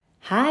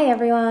Hi,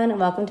 everyone.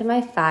 Welcome to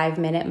my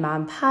 5-Minute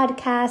Mom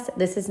podcast.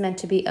 This is meant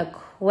to be a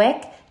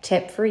quick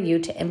tip for you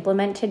to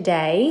implement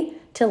today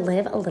to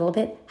live a little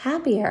bit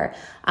happier.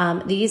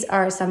 These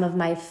are some of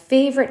my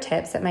favorite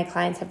tips that my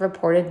clients have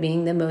reported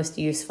being the most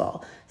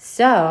useful.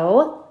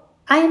 So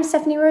I am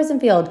Stephanie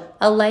Rosenfield,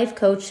 a life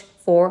coach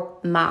for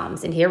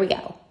moms, and here we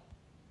go.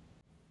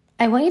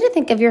 I want you to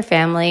think of your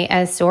family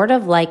as sort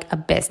of like a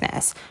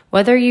business.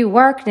 Whether you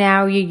work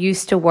now, you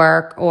used to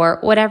work, or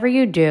whatever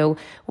you do,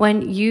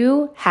 when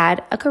you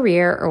had a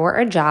career or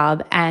a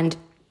job and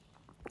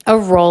a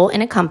role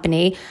in a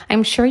company,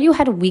 I'm sure you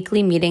had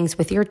weekly meetings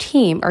with your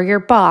team or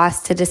your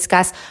boss to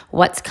discuss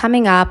what's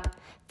coming up,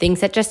 things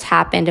that just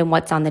happened, and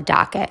what's on the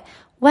docket.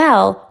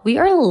 Well, we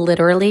are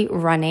literally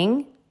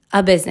running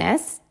a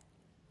business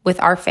with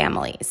our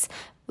families.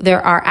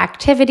 There are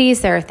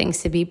activities, there are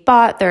things to be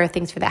bought, there are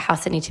things for the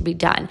house that need to be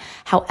done.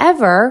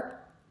 However,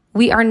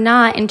 we are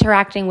not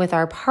interacting with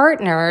our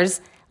partners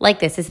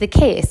like this is the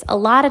case. A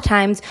lot of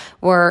times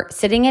we're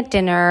sitting at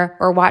dinner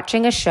or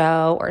watching a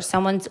show or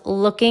someone's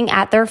looking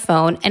at their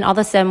phone and all of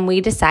a sudden we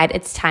decide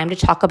it's time to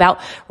talk about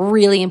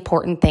really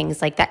important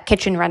things like that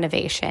kitchen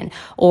renovation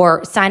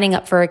or signing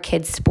up for a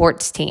kid's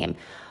sports team.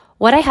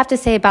 What I have to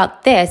say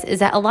about this is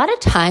that a lot of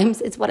times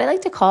it's what I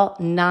like to call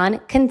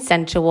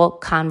non-consensual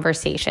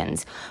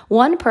conversations.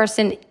 One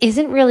person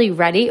isn't really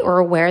ready or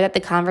aware that the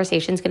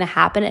conversation is going to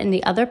happen and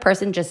the other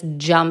person just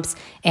jumps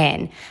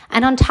in.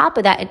 And on top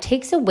of that, it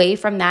takes away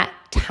from that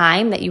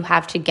time that you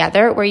have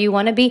together where you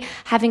want to be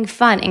having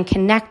fun and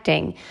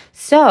connecting.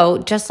 So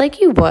just like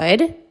you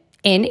would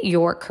in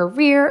your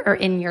career or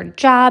in your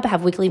job,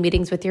 have weekly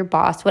meetings with your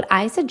boss, what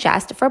I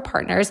suggest for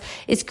partners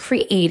is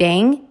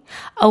creating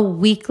a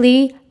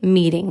weekly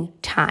meeting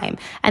time.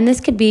 And this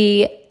could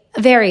be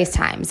various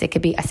times. It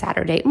could be a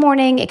Saturday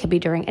morning. It could be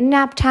during a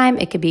nap time.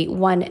 It could be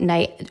one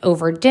night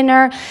over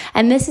dinner.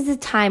 And this is a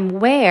time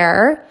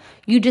where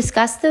you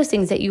discuss those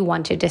things that you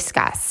want to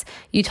discuss.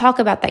 You talk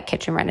about that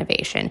kitchen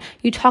renovation.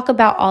 You talk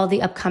about all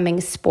the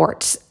upcoming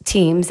sports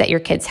teams that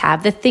your kids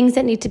have, the things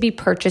that need to be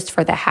purchased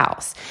for the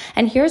house.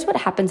 And here's what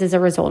happens as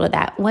a result of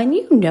that. When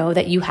you know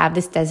that you have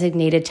this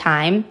designated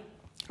time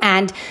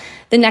and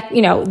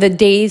the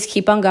days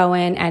keep on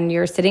going and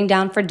you're sitting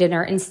down for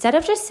dinner, instead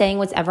of just saying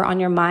what's ever on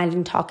your mind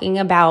and talking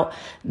about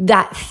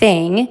that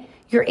thing,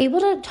 you're able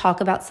to talk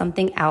about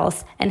something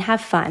else and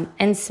have fun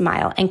and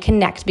smile and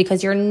connect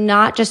because you're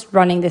not just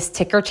running this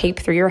ticker tape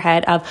through your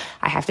head of,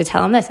 I have to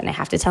tell him this and I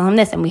have to tell him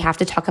this and we have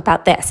to talk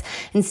about this.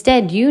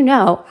 Instead,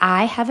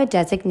 I have a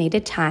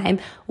designated time.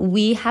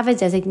 We have a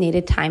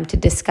designated time to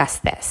discuss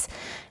this.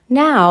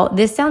 Now,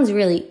 this sounds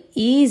really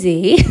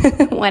easy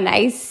when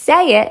I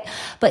say it,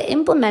 but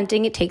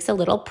implementing it takes a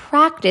little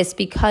practice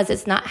because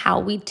it's not how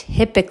we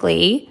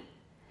typically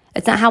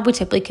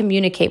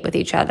communicate with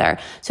each other.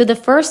 So the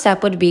first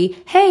step would be,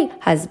 hey,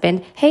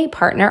 husband, hey,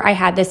 partner, I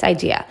had this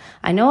idea.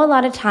 I know a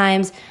lot of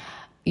times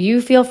you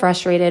feel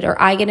frustrated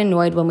or I get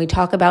annoyed when we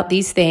talk about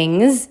these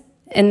things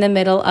in the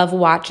middle of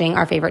watching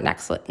our favorite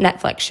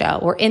Netflix show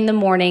or in the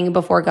morning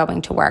before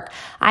going to work.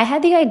 I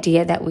had the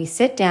idea that we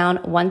sit down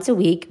once a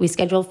week, we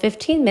schedule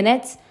 15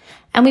 minutes,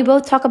 and we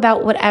both talk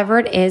about whatever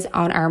it is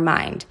on our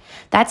mind.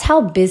 That's how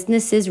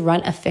businesses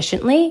run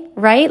efficiently,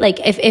 right? Like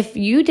if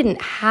you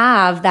didn't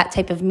have that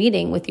type of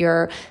meeting with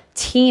your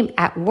team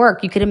at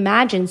work, you could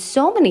imagine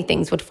so many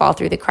things would fall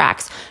through the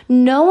cracks.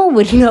 No one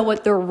would know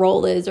what their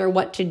role is or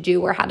what to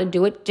do or how to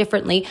do it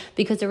differently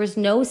because there was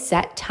no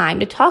set time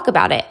to talk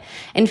about it.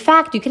 In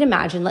fact, you can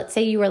imagine, let's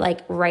say you were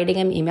like writing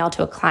an email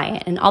to a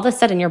client and all of a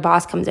sudden your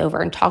boss comes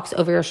over and talks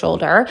over your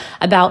shoulder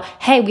about,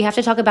 hey, we have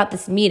to talk about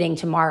this meeting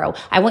tomorrow.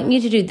 I want you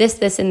to do this,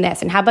 this, and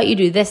this. And how about you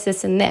do this,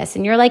 this, and this?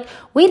 And you're like,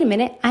 wait a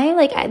minute,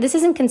 this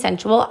isn't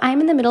consensual.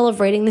 I'm in the middle of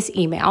writing this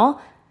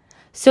email.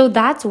 So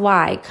that's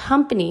why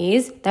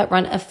companies that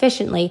run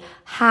efficiently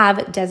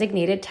have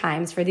designated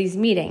times for these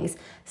meetings.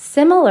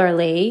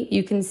 Similarly,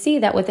 you can see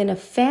that within a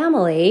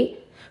family,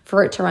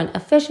 for it to run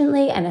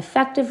efficiently and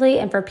effectively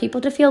and for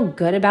people to feel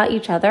good about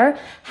each other,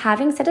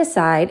 having set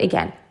aside,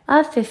 again,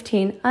 a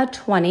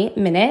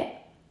 20-minute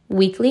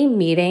weekly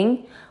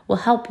meeting will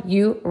help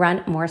you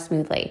run more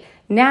smoothly.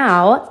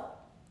 Now,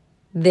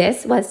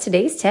 this was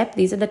today's tip.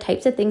 These are the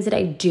types of things that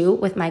I do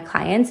with my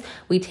clients.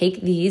 We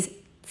take these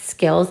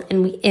skills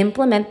and we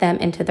implement them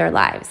into their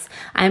lives.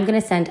 I'm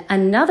going to send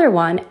another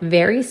one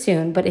very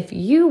soon, but if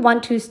you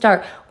want to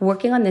start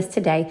working on this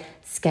today,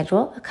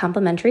 schedule a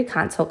complimentary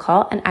consult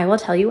call and I will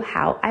tell you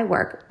how I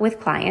work with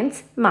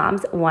clients,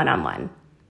 moms, one-on-one.